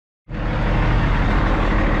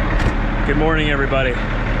Good morning, everybody.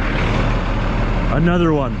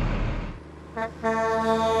 Another one.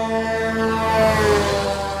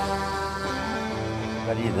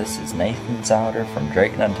 Everybody, this is Nathan Souter from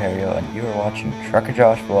Drayton, Ontario, and you are watching Trucker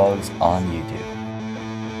Josh Vlogs on YouTube.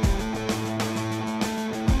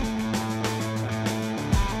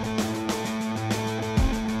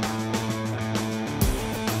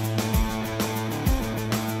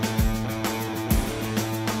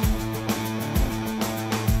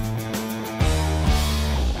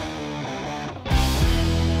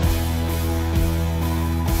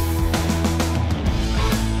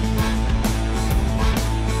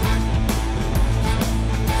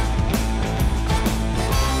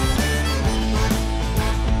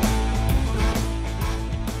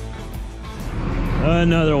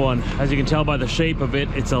 Another one. As you can tell by the shape of it,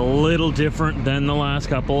 it's a little different than the last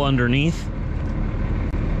couple underneath.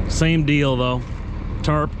 Same deal though.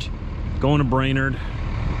 Tarped, going to Brainerd.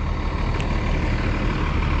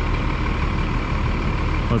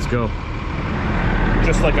 Let's go.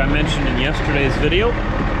 Just like I mentioned in yesterday's video,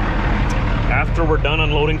 after we're done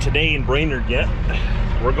unloading today in Brainerd yet,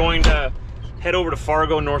 we're going to head over to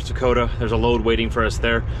Fargo, North Dakota. There's a load waiting for us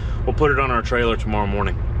there. We'll put it on our trailer tomorrow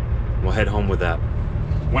morning. We'll head home with that.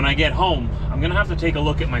 When I get home, I'm gonna have to take a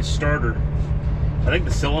look at my starter. I think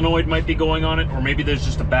the solenoid might be going on it, or maybe there's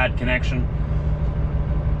just a bad connection.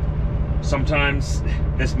 Sometimes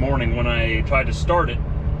this morning when I tried to start it,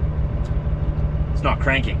 it's not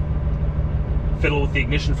cranking. Fiddle with the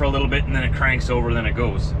ignition for a little bit and then it cranks over, then it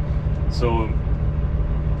goes. So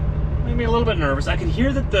made me a little bit nervous. I could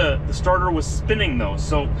hear that the starter was spinning though.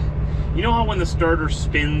 So you know how when the starter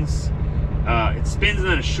spins, it spins and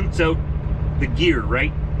then it shoots out the gear,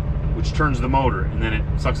 right? Which turns the motor and then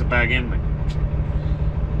it sucks it back in.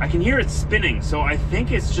 I can hear it spinning, so I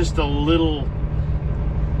think it's just a little,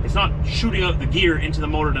 it's not shooting out the gear into the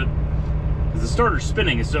motor to, because the starter's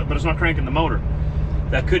spinning, but it's not cranking the motor.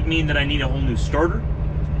 That could mean that I need a whole new starter.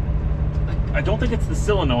 I don't think it's the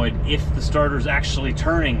solenoid if the starter's actually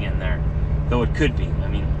turning in there, though it could be. I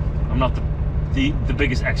mean, I'm not the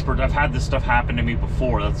biggest expert. I've had this stuff happen to me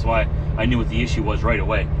before. That's why I knew what the issue was right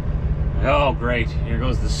away. Oh great, here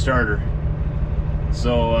goes the starter.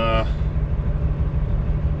 So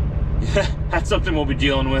that's something we'll be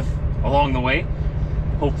dealing with along the way.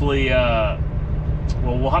 Hopefully well,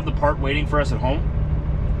 we'll have the part waiting for us at home,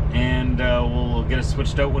 and we'll get it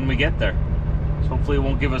switched out when we get there. So hopefully it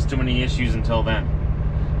won't give us too many issues until then.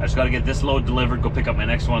 I just got to get this load delivered, go pick up my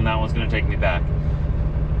next one. That one's going to take me back.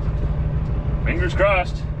 Fingers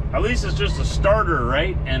crossed. At least it's just a starter,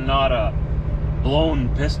 right? And not a blown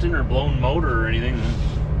piston or blown motor or anything.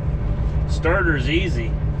 Starter's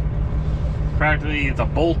easy. Practically it's a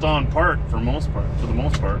bolt-on part for the most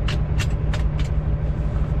part.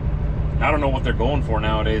 I don't know what they're going for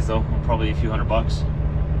nowadays though. Probably a few $100.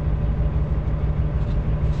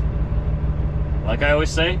 Like I always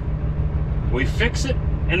say, we fix it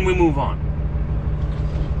and we move on.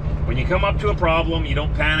 When you come up to a problem, you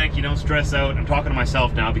don't panic, you don't stress out. I'm talking to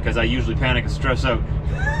myself now because I usually panic and stress out.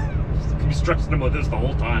 Be stressing about this the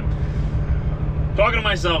whole time. Talking to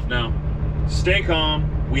myself now. Stay calm.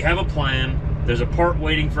 We have a plan. There's a part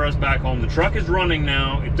waiting for us back home. The truck is running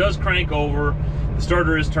now. It does crank over. The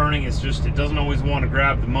starter is turning. It's just, it doesn't always want to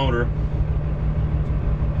grab the motor.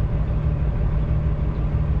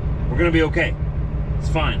 We're gonna be okay. It's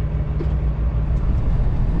fine.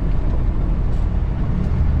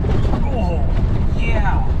 Oh,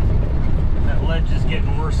 yeah. That ledge is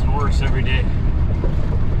getting worse and worse every day.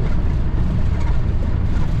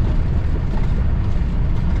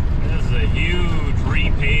 A huge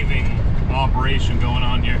repaving operation going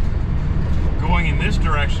on here. Going in this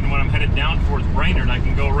direction when I'm headed down towards Brainerd, I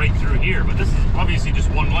can go right through here, but this is obviously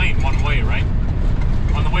just one lane, one way, right?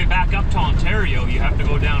 On the way back up to Ontario, you have to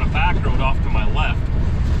go down a back road off to my left,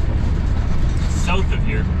 south of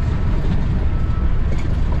here,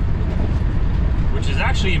 which is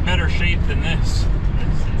actually in better shape than this.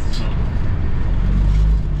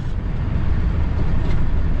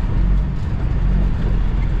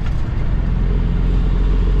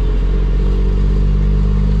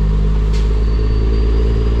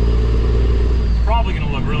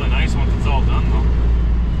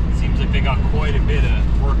 Quite a bit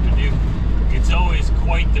of work to do. It's always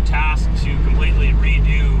quite the task to completely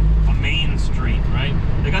redo a main street, right?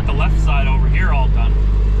 They got the left side over here all done.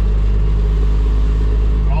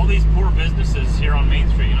 All these poor businesses here on Main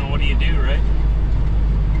Street, you know, what do you do, right?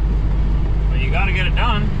 But you got to get it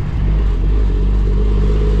done.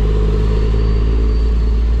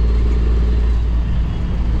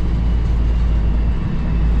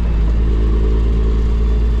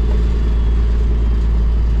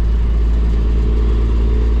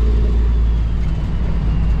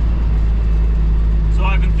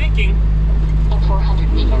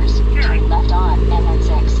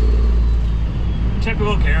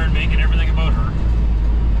 making everything about her.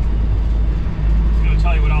 It's gonna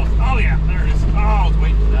tell you what else. Oh yeah, there it is. Oh, I was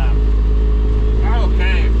waiting for that.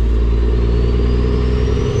 Okay.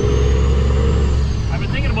 I've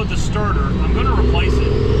been thinking about the starter. I'm gonna replace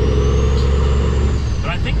it.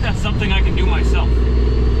 But I think that's something I can do myself.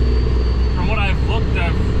 From what I've looked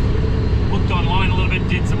online a little bit,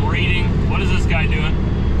 did some reading. What is this guy doing?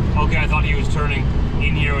 Okay, I thought he was turning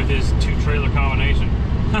in here with his 2-trailer combination.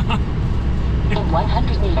 In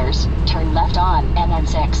 100 meters, turn left on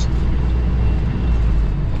NN6.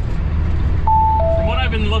 From what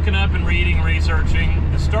I've been looking up and reading, researching,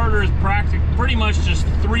 the starter is pretty much just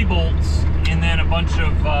 3 bolts and then a bunch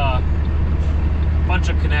of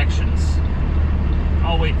connections.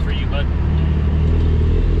 I'll wait for you, bud.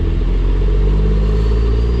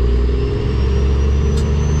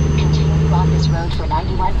 Continue on this road for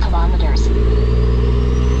 91 kilometers.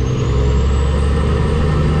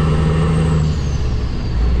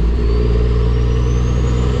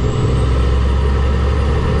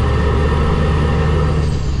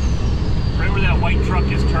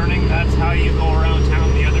 Truck is turning, that's how you go around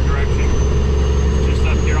town the other direction. Just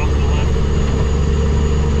up here off to the left.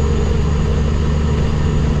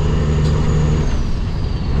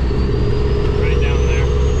 Right down there.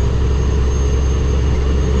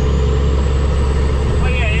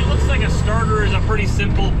 But yeah, it looks like a starter is a pretty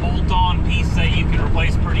simple bolt-on piece that you can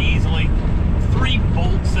replace pretty easily. 3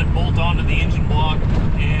 bolts that bolt onto the engine block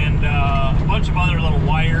and a bunch of other little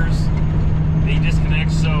wires that you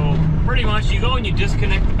disconnect. So pretty much you go and you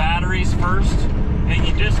disconnect the batteries first, and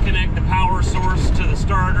you disconnect the power source to the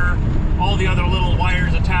starter, all the other little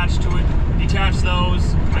wires attached to it, detach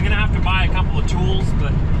those. I'm gonna have to buy a couple of tools,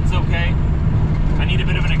 but it's okay. I need a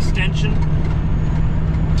bit of an extension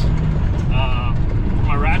for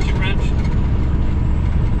my ratchet wrench,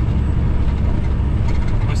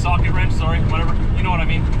 my socket wrench, sorry, whatever, you know what I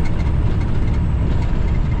mean.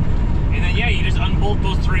 And then yeah, you just unbolt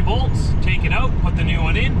those 3 bolts, take it out, put the new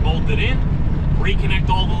one in, bolt it in, reconnect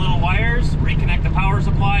all the little wires, reconnect the power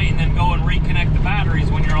supply, and then go and reconnect the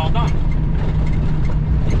batteries when you're all done.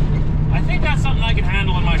 I think that's something I can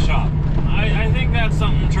handle in my shop. I think that's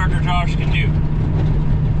something Trucker Josh can do.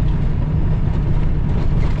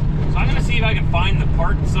 So I'm gonna see if I can find the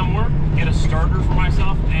part somewhere, get a starter for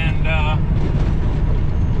myself, and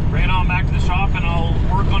bring it on back to the shop, and I'll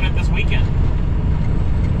work on it this weekend.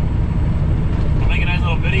 I'll make a nice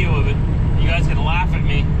little video of it. You guys can laugh at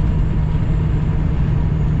me.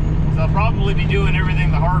 So I'll probably be doing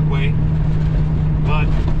everything the hard way, but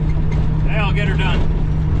hey, I'll get her done.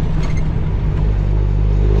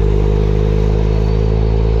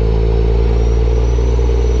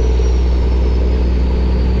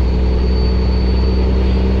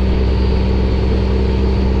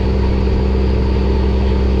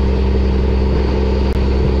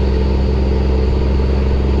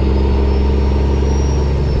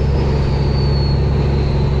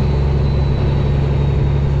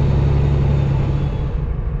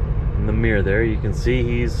 There you can see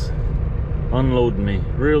he's unloading me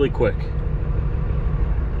really quick.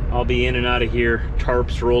 I'll be in and out of here,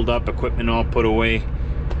 tarps rolled up, equipment all put away,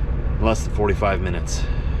 less than 45 minutes.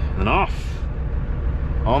 And off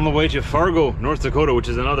on the way to Fargo, North Dakota, which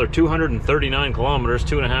is another 239 kilometers,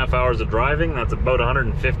 2.5 hours of driving. That's about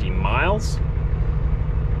 150 miles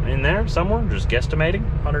in there somewhere, just guesstimating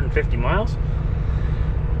 150 miles.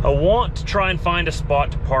 I want to try and find a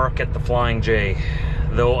spot to park at the Flying J,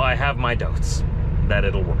 though I have my doubts that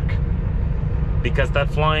it'll work. Because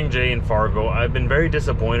that Flying J in Fargo, I've been very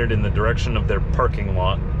disappointed in the direction of their parking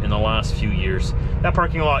lot in the last few years. That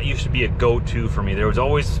parking lot used to be a go-to for me. There was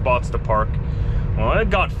always spots to park. Well, it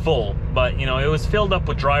got full, but you know, it was filled up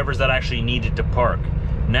with drivers that actually needed to park.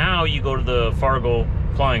 Now you go to the Fargo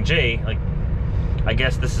Flying J, like, I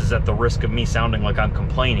guess this is at the risk of me sounding like I'm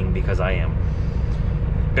complaining, because I am.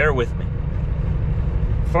 Bear with me.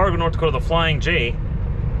 Fargo, North Dakota, the Flying J,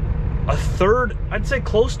 a third, I'd say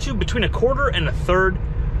close to between 1/4 and 1/3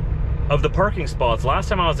 of the parking spots, last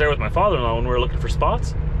time I was there with my father-in-law when we were looking for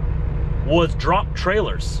spots, was drop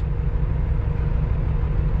trailers.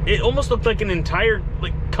 It almost looked like an entire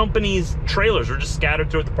company's trailers were just scattered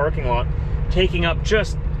throughout the parking lot, taking up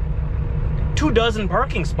just 24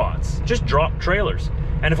 parking spots, just drop trailers.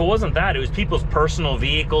 And if it wasn't that, it was people's personal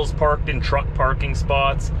vehicles parked in truck parking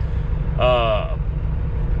spots, a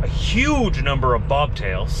huge number of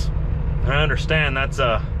bobtails. And I understand that's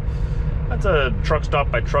a truck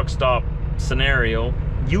stop by truck stop scenario.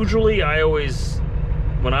 Usually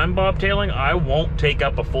when I'm bobtailing, I won't take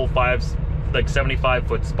up a full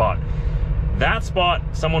 75-foot spot. That spot,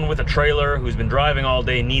 someone with a trailer who's been driving all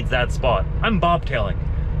day needs that spot. I'm bobtailing.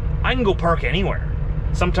 I can go park anywhere.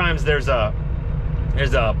 Sometimes there's a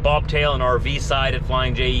bobtail and RV side at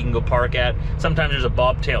Flying J you can go park at. Sometimes there's a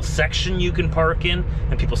bobtail section you can park in,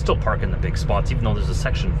 and people still park in the big spots even though there's a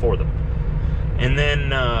section for them. And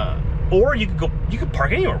then or you could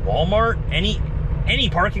park anywhere. Walmart, any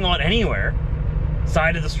parking lot anywhere,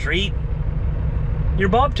 side of the street. Your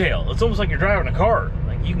bobtail. It's almost like you're driving a car.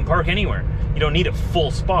 Like, you can park anywhere. You don't need a full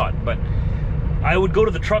spot. But I would go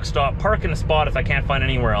to the truck stop, park in a spot if I can't find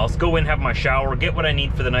anywhere else, go in, have my shower, get what I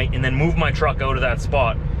need for the night, and then move my truck out of that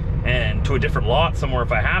spot and to a different lot somewhere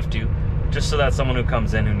if I have to, just so that someone who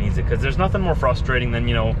comes in who needs it. Because there's nothing more frustrating than,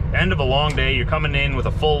 you know, end of a long day, you're coming in with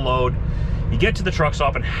a full load, you get to the truck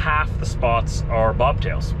stop and half the spots are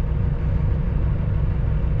bobtails.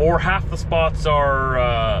 Or half the spots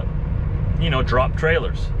are, you know, drop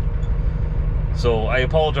trailers. So I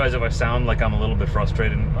apologize if I sound like I'm a little bit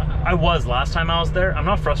frustrated. I was last time I was there. I'm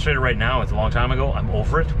not frustrated right now. It's a long time ago. I'm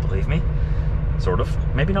over it, believe me. Sort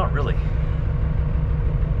of. Maybe not really.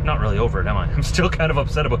 Not really over it, am I? I'm still kind of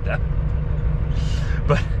upset about that.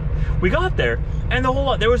 But we got there, and the whole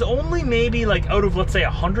lot, there was only maybe, like, out of, let's say,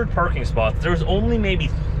 100 parking spots, there was only maybe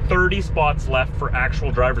 30 spots left for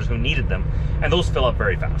actual drivers who needed them, and those fill up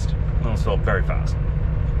very fast. Those fill up very fast.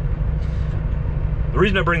 The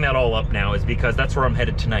reason I bring that all up now is because that's where I'm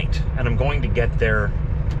headed tonight, and I'm going to get there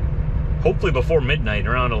hopefully before midnight,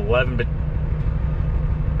 around 11, but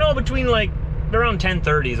no, between like around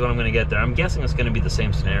 10:30 is when I'm going to get there. I'm guessing it's going to be the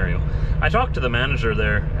same scenario. I talked to the manager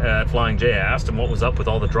there at Flying J. I asked him what was up with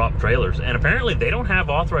all the drop trailers, and apparently they don't have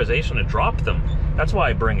authorization to drop them. That's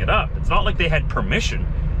why I bring it up. It's not like they had permission.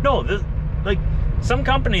 No, this, like, some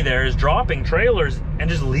company there is dropping trailers and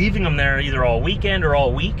just leaving them there either all weekend or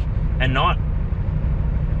all week and not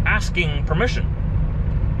asking permission.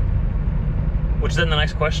 Which then the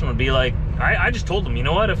next question would be like, I just told them, you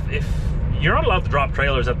know what, if you're not allowed to drop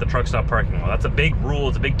trailers at the truck stop parking lot, that's a big rule,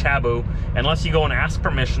 it's a big taboo. Unless you go and ask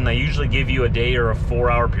permission, they usually give you a day or a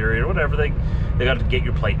 4-hour period or whatever. They got to get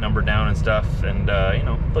your plate number down and stuff, and you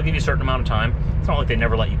know, they'll give you a certain amount of time. It's not like they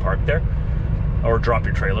never let you park there or drop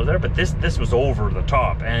your trailer there, but this was over the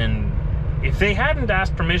top. And if they hadn't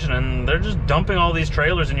asked permission and they're just dumping all these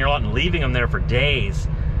trailers in your lot and leaving them there for days,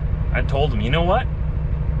 I told them, you know what?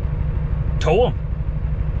 Tow them.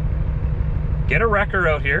 Get a wrecker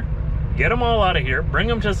out here. Get them all out of here. Bring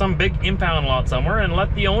them to some big impound lot somewhere and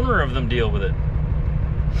let the owner of them deal with it.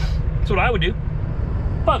 That's what I would do.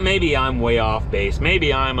 But maybe I'm way off base.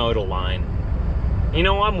 Maybe I'm out of line. You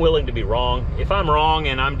know, I'm willing to be wrong. If I'm wrong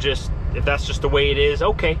and if that's just the way it is,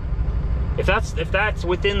 okay. If that's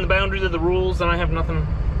within the boundaries of the rules, then I have nothing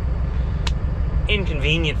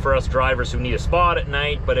inconvenient for us drivers who need a spot at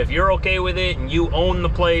night. But if you're okay with it and you own the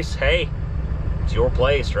place, hey, it's your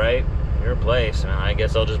place, right? Your place. And I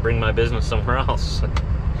guess I'll just bring my business somewhere else.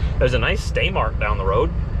 There's a nice Staymart down the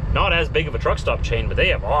road. Not as big of a truck stop chain, but they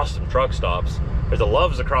have awesome truck stops. There's a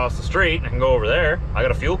Love's across the street. I can go over there. I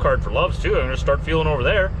got a fuel card for Love's too. I'm gonna start fueling over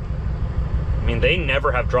there. I mean, they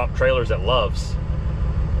never have dropped trailers at Love's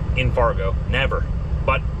in Fargo. Never.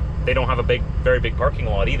 But they don't have a very big parking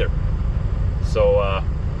lot either. So,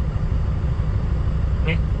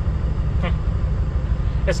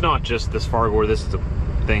 it's not just this Fargo where this is a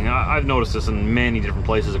thing. I've noticed this in many different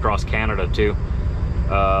places across Canada too.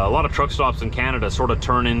 A lot of truck stops in Canada sort of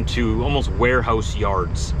turn into almost warehouse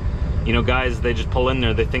yards. You know, guys, they just pull in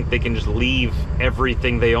there, they think they can just leave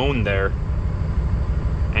everything they own there.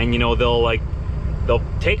 And, you know, they'll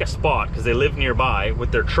take a spot because they live nearby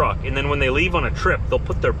with their truck, and then when they leave on a trip, they'll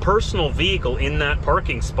put their personal vehicle in that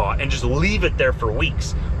parking spot and just leave it there for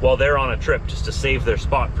weeks while they're on a trip, just to save their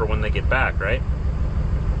spot for when they get back, right?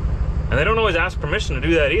 And they don't always ask permission to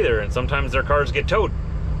do that either, and sometimes their cars get towed.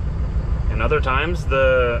 And other times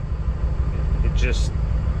it just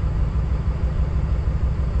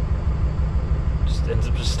ends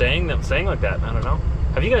up just staying like that. I don't know.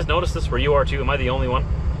 Have you guys noticed this where you are too? Am I the only one?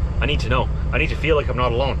 I need to know. I need to feel like I'm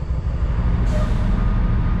not alone.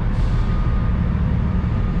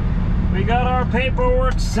 We got our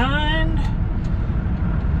paperwork signed.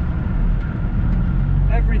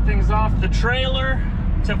 Everything's off the trailer,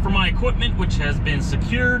 except for my equipment, which has been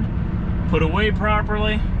secured, put away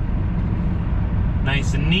properly.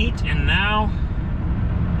 Nice and neat. And now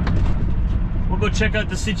we'll go check out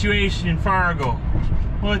the situation in Fargo.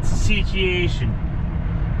 What's the situation?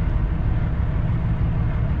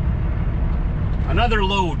 Another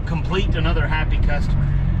load complete, another happy customer.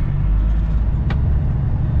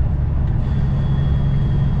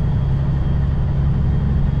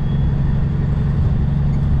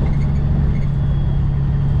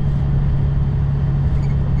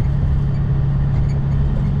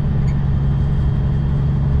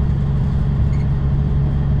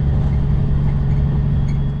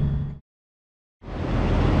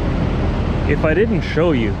 If I didn't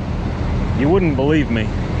show you, you wouldn't believe me.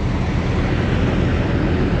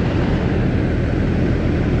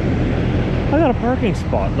 I got a parking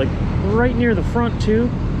spot, like right near the front too.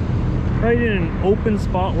 Right in an open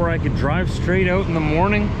spot where I could drive straight out in the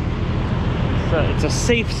morning. It's a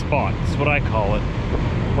safe spot, is what I call it.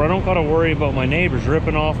 Where I don't gotta worry about my neighbors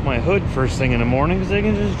ripping off my hood first thing in the morning, because they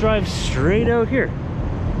can just drive straight out here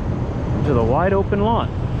into the wide open lot.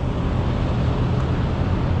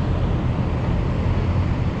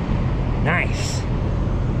 Nice.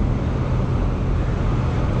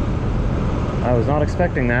 I was not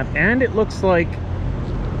expecting that. And it looks like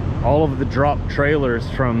all of the drop trailers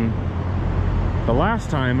from the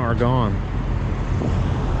last time are gone.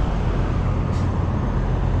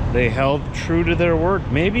 They held true to their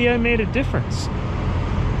word. Maybe I made a difference.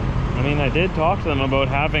 I mean, I did talk to them about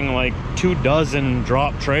having like 24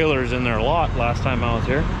 drop trailers in their lot last time I was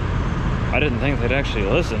here. I didn't think they'd actually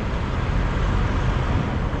listen.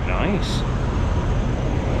 Nice.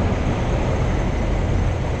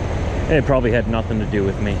 It probably had nothing to do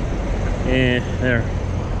with me.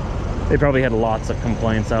 They probably had lots of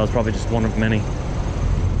complaints. I was probably just one of many.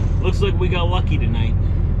 Looks like we got lucky tonight.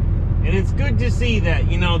 And it's good to see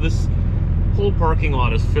that, you know, this whole parking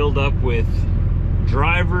lot is filled up with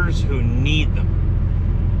drivers who need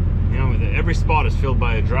them. You know, every spot is filled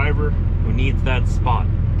by a driver who needs that spot.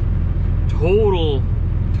 Total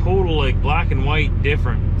like black and white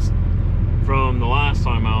difference from the last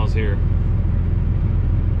time I was here.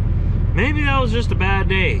 Maybe that was just a bad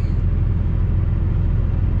day.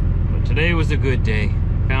 But today was a good day.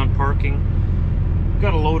 Found parking.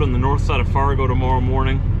 Got a load on the north side of Fargo tomorrow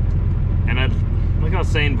morning. And like I was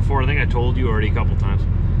saying before, I think I told you already a couple times,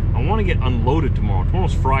 I want to get unloaded tomorrow.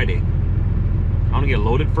 Tomorrow's Friday. I want to get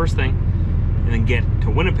loaded first thing, and then get to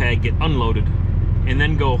Winnipeg, get unloaded, and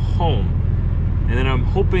then go home. And then I'm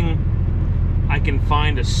hoping I can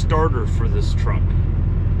find a starter for this truck.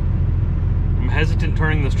 I'm hesitant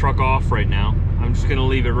turning this truck off right now. I'm just going to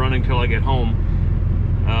leave it running until I get home.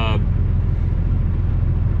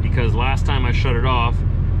 Because last time I shut it off,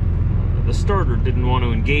 the starter didn't want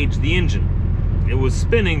to engage the engine. It was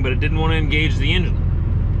spinning, but it didn't want to engage the engine.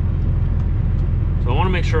 So I want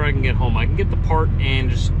to make sure I can get home. I can get the part and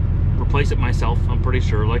just replace it myself, I'm pretty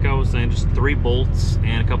sure. Like I was saying, just 3 bolts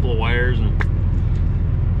and a couple of wires, and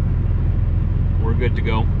we're good to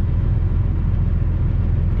go.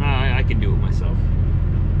 I can do it myself.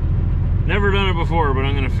 Never done it before, but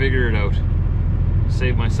I'm going to figure it out.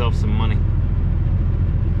 Save myself some money.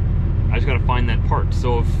 I just got to find that part.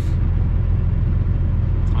 So if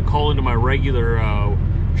I call into my regular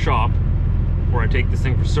shop where I take this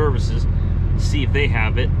thing for services, see if they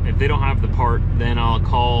have it. If they don't have the part, then I'll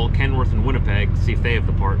call Kenworth in Winnipeg to see if they have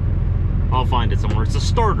the part. I'll find it somewhere. It's a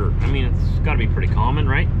starter. I mean, it's got to be pretty common,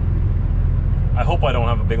 right? I hope I don't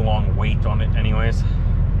have a big long wait on it anyways.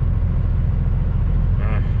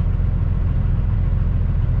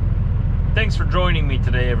 Thanks for joining me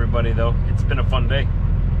today, everybody, though. It's been a fun day.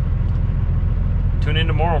 Tune in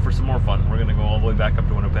tomorrow for some more fun. We're going to go all the way back up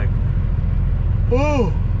to Winnipeg.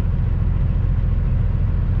 Oh!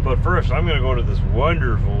 But first, I'm going to go to this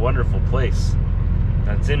wonderful, wonderful place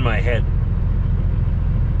that's in my head,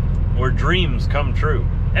 where dreams come true.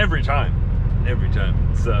 Every time. Every time.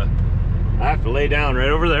 It's, I have to lay down right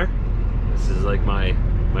over there. This is like my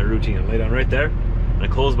routine. I lay down right there, and I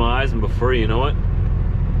close my eyes, and before you know it,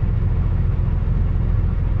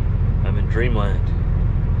 I'm in dreamland.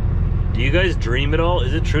 Do you guys dream at all?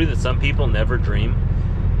 Is it true that some people never dream?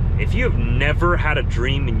 If you have never had a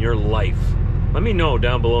dream in your life, let me know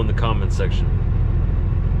down below in the comments section.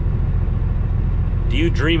 Do you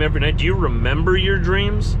dream every night? Do you remember your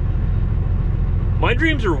dreams? My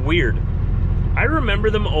dreams are weird. I remember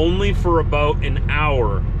them only for about an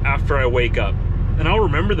hour after I wake up. And I'll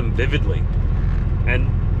remember them vividly.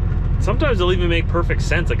 And sometimes they'll even make perfect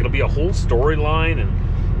sense. Like, it'll be a whole storyline and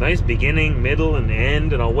nice beginning, middle, and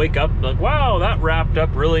end. And I'll wake up like, wow, that wrapped up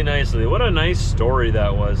really nicely. What a nice story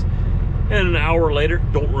that was. And an hour later,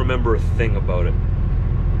 don't remember a thing about it.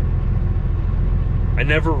 I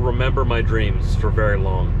never remember my dreams for very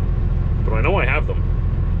long, but I know I have them.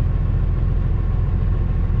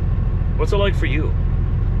 What's it like for you?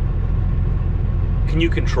 Can you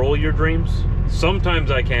control your dreams? Sometimes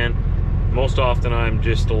I can. Most often I'm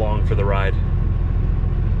just along for the ride.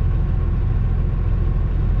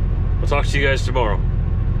 I'll talk to you guys tomorrow.